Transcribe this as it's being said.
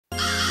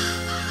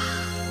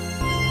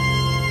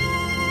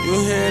You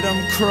hear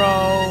them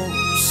crows?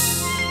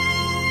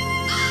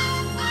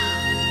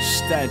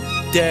 It's that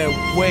dead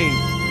weight.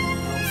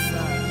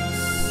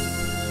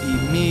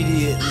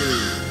 Immediately.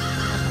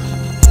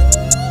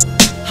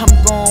 I'm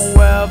going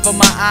wherever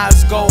my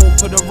eyes go.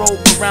 Put a rope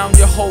around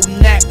your whole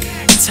neck.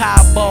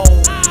 Tie bow.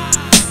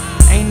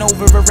 Ain't no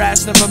river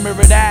rats, never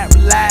mirror that.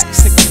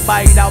 Relax, take a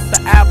bite out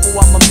the apple.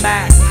 I'm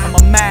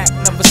a Mac,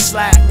 never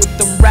slack with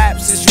them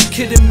raps. Is you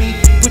kidding me?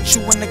 Put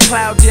you in the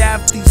clouds, you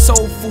have these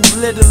soul food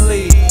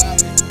literally.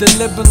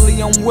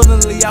 Deliberately,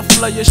 unwillingly, I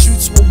flood your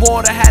streets with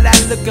water. Had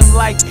that looking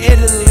like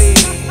Italy.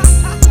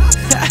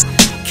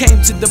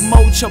 Came to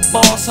demote your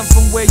boss. I'm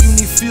from where you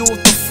need fuel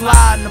to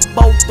fly and a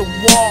boat to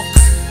walk.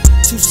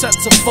 2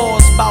 sets of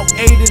fours, about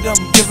 8 of them,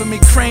 giving me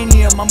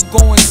cranium. I'm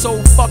going so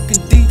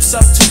fucking deep,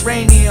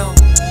 subterranean.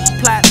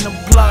 Platinum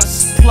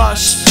plus,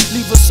 plush,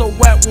 leave her so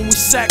wet when we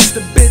sex. The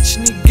bitch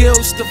need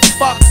gills to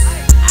fuck.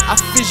 I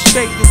fish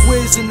bait the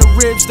whiz in the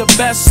ribs the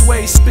best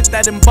way. Spit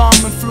that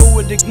embalming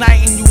fluid,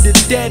 igniting you the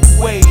dead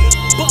way.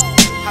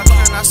 How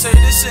can I say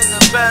this in the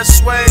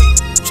best way?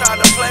 Try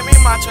to play me,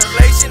 my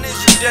translation is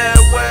you dead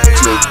way.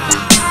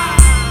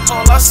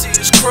 All I see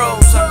is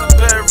crows, I could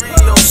bury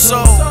your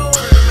soul,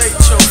 cremate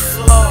your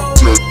flow.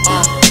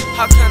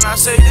 How can I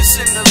say this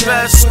in the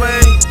best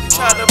way?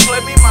 Try to play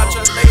me, my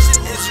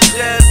translation is you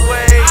dead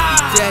way.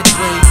 Dead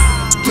way,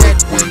 dead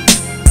way.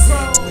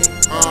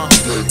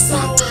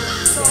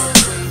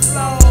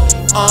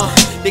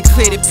 They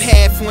clear the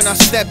path when I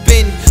step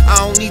in.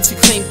 I don't need to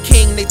claim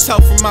king, they tell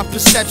from my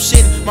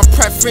perception. My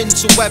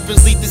preference of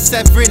weapons lead to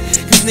severing.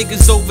 Cause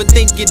niggas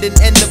overthink it and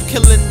end up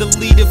killing the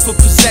leader for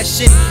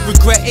possession.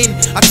 Regretting,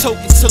 I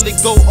told it till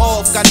it go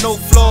off. Got no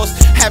flaws,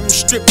 have him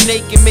strip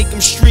naked, make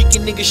him streak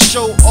and niggas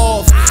show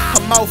off.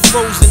 I'm out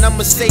frozen,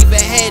 I'ma save a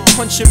head.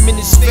 Punch him in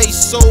his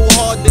face so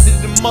hard that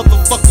it'll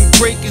motherfucking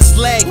break his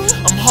leg.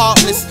 I'm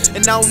heartless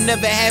and I'll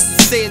never have to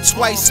say it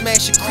twice.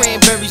 Smashing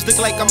cranberries, look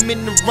like I'm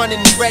in the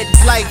running red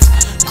lights.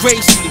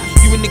 Gracefully,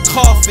 you in the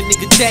coffin,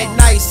 nigga, that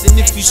nice. And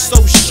if you so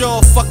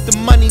sure, fuck the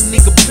money,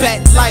 nigga, bet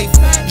life.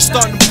 You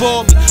starting to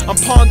bore me, I'm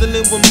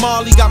pondering with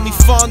Marley. Got me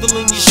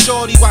fondling your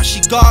shorty while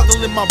she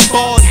gargling my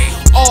body.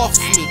 Off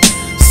me,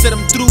 said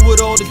I'm through with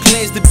all the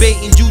plans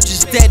debating. You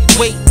just dead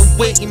weight,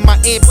 awaiting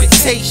my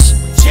amputation.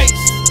 Chase.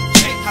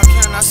 How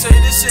can I say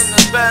this in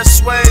the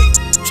best way?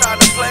 Try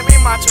to play me,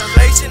 my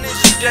translation is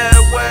you dead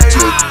way.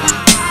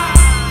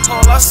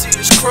 All I see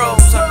is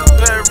crows, I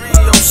could bury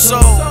your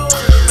soul,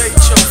 cremate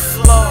your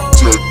flow.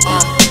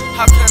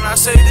 How can I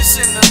say this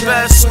in the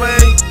best way?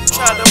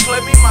 Try to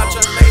play me, my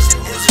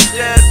translation is you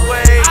dead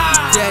way.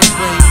 Dead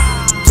way,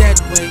 dead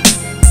way.